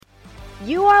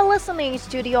You are listening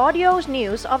to the audio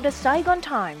news of the Saigon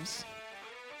Times.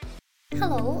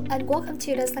 Hello and welcome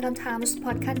to the Saigon Times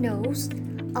podcast news.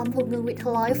 I'm Hùng Ngư with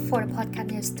live for the podcast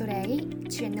news today,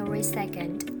 January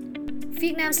 2nd.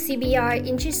 Vietnam's CBR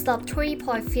inched up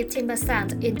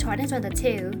 3.15% in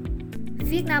 2022.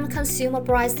 Vietnam Consumer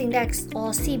Price Index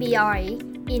or CBRE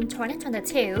in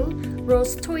 2022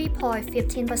 rose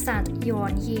 3.15%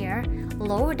 year-on-year,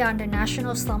 lower than the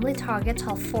National Assembly target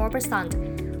of 4%,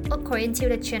 according to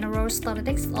the General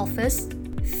Statistics Office.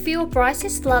 Fuel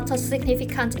prices led a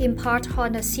significant impact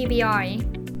on the CBRE.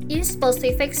 In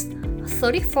specifics,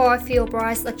 34 fuel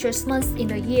price adjustments in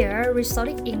the year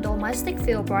resulted in domestic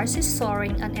fuel prices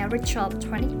soaring an average of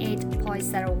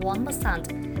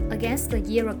 28.01% against the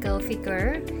year-ago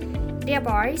figure,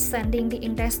 thereby sending the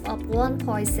index up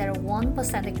 1.01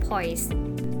 percentage points.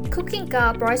 Cooking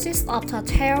gas prices after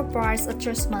tariff price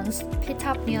adjustments picked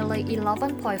up nearly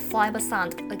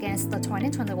 11.5% against the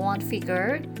 2021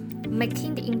 figure,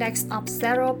 making the index up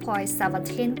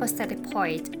 0.17 percentage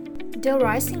point. The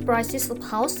rising prices of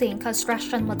housing,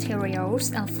 construction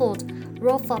materials, and food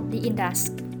drove up the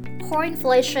index. Core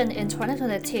inflation in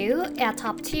 2022 at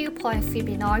up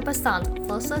 2.59%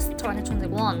 versus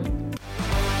 2021.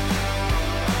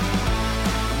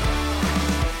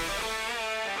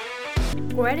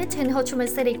 Credit in Ho Chi Minh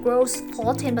City grows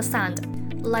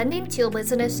 14%. Lending to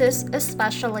businesses,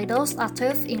 especially those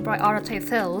active in priority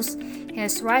fields,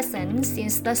 has risen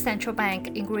since the central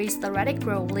bank increased the credit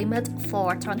growth limit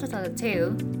for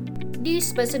 2022.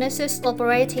 These businesses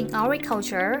operate in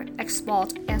agriculture,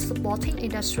 export, and supporting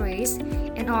industries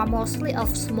and are mostly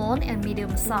of small and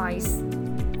medium size.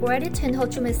 Credit in Ho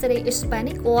Chi Minh City is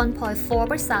expanding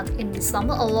 1.4% in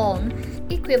December alone,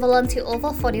 equivalent to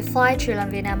over 45 trillion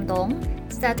Vietnam dong,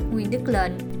 said Nguyễn Đức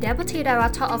Lệnh, Deputy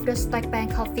Director of the State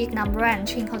Bank of Vietnam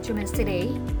branch in Ho Chi Minh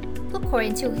City.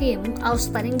 According to him,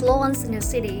 outstanding loans in the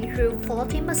city grew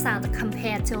 14%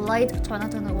 compared to late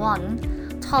 2021,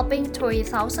 topping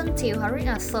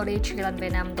 3,230 trillion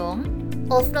Vietnam dong.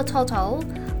 Of the total,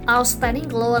 outstanding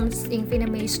loans in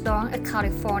Vietnamese dong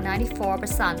accounted for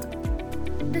 94%.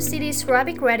 The city's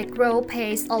rapid credit growth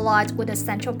pace aligned with the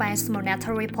central bank's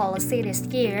monetary policy this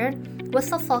year,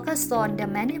 with a focus on the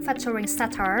manufacturing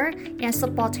sector and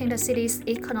supporting the city's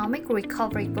economic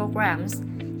recovery programs,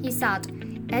 he said,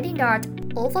 adding that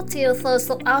over 2/3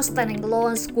 of outstanding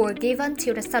loans were given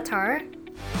to the sector.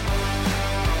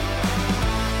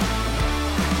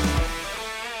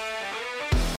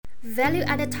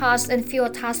 Value-added tax and fuel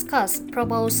tax cuts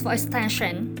proposed for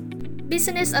extension.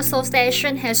 Business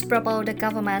Association has proposed the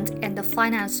government and the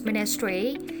Finance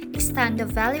Ministry extend the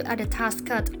value-added tax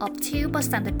cut of 2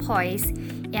 percentage points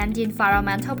and the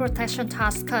environmental protection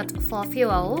tax cut for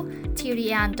fuel till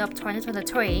the end of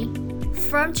 2023.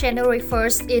 From January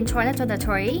 1st in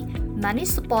 2023, many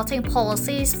supporting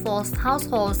policies for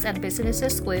households and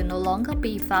businesses will no longer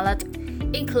be valid,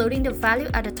 including the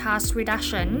value-added tax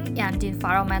reduction and the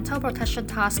environmental protection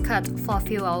tax cut for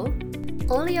fuel.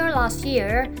 Earlier last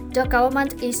year, the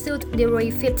government issued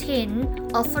Decree 15,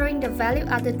 offering the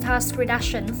value-added tax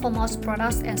reduction for most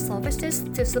products and services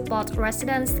to support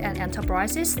residents and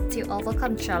enterprises to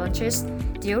overcome challenges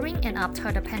during and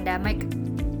after the pandemic.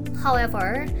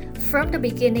 However, from the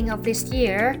beginning of this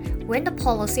year, when the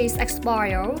policies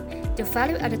expire, the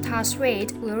value-added tax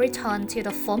rate will return to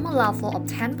the former level of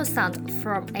 10%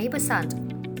 from 8%.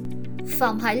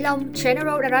 Phạm Hải Long,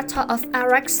 General Director of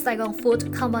RX Saigon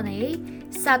Food Company,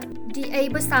 said the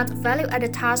 8%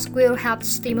 value-added tax will help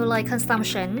stimulate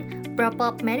consumption, prop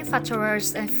up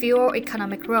manufacturers, and fuel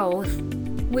economic growth.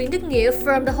 Nguyễn Đức Nghĩa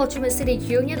from the Ho Chi Minh City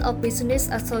Union of Business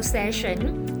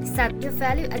Association said the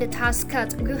value-added tax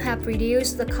cut will help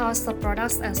reduce the cost of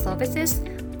products and services,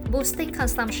 boosting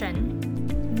consumption.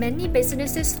 Many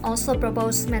businesses also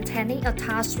propose maintaining a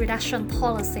tax reduction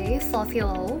policy for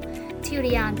fuel till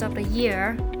the end of the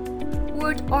year.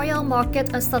 World oil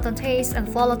market uncertainties and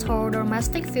volatile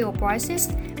domestic fuel prices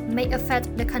may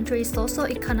affect the country's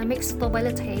socio-economic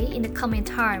stability in the coming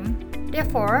time.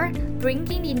 Therefore,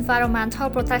 bringing the environmental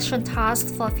protection tax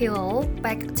for fuel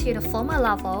back to the former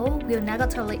level will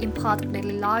negatively impact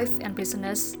daily life and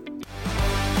business.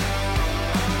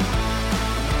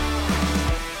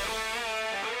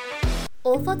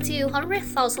 Over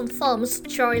 200,000 firms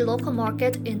joined local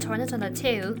market in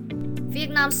 2022.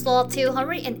 Vietnam saw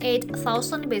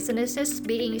 208,000 businesses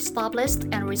being established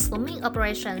and resuming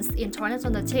operations in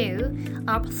 2022,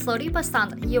 up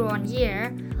 30%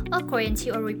 year-on-year, according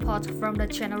to a report from the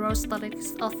General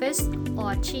Statistics Office,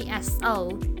 or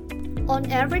GSO. On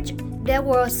average, there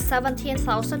were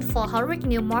 17,400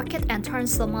 new market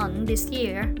entrants a month this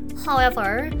year.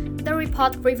 However, The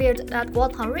report revealed that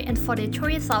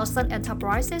 143,000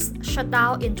 enterprises shut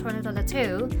down in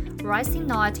 2022, rising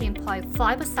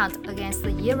 19.5% against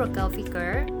the year-ago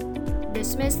figure.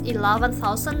 This means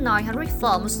 11,900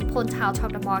 firms pulled out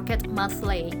of the market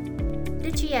monthly.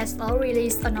 The GSO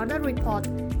released another report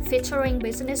featuring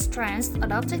business trends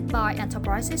adopted by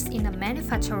enterprises in the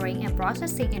manufacturing and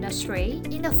processing industry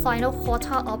in the final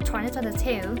quarter of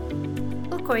 2022.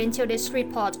 According to this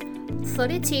report,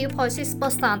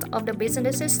 32.6% of the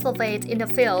businesses surveyed in the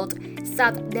field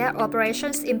said their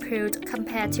operations improved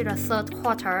compared to the third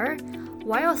quarter,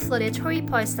 while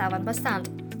 33.7%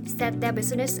 said their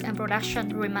business and production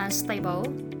remained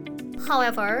stable.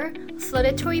 However,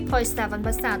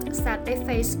 33.7% said they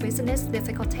faced business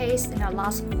difficulties in the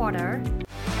last quarter.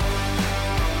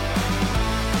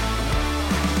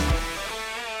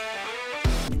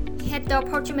 Head of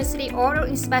Ho Chi Minh City Auto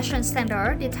Inspection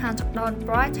Center detained on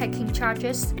bribe-taking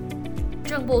charges.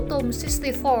 Trương Bú Tum,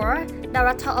 64,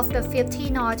 director of the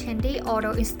 5910D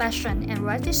Auto Inspection and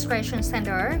Registration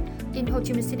Center in Ho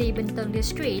Chi Minh City, Binh Tân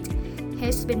District,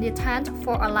 has been detained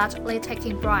for allegedly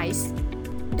taking bribes.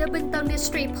 The Binh Tân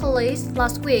District Police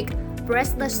last week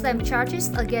pressed the same charges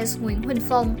against Nguyễn Huỳnh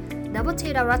Phong,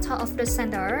 deputy director of the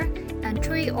center, and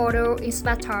 3 auto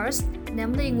inspectors,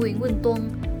 namely Nguyễn Huỳnh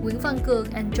Tuân, Nguyễn Văn Cường,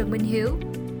 and Trần Minh Hiếu.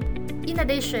 In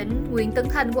addition, Nguyễn Tấn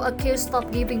Thành was accused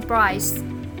of giving bribes.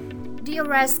 The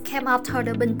arrest came after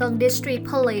the Binh Tân District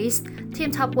Police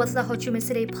teamed up with the Ho Chi Minh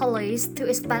City Police to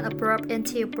expand a probe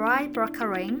into bribe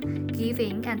brokering,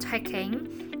 giving and taking,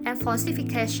 and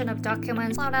falsification of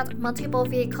documents found at multiple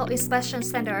vehicle inspection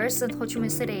centers in Ho Chi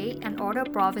Minh City and other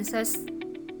provinces.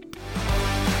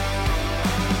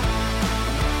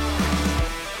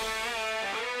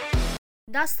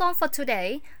 That's all for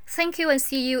today. Thank you and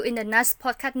see you in the next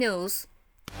podcast news.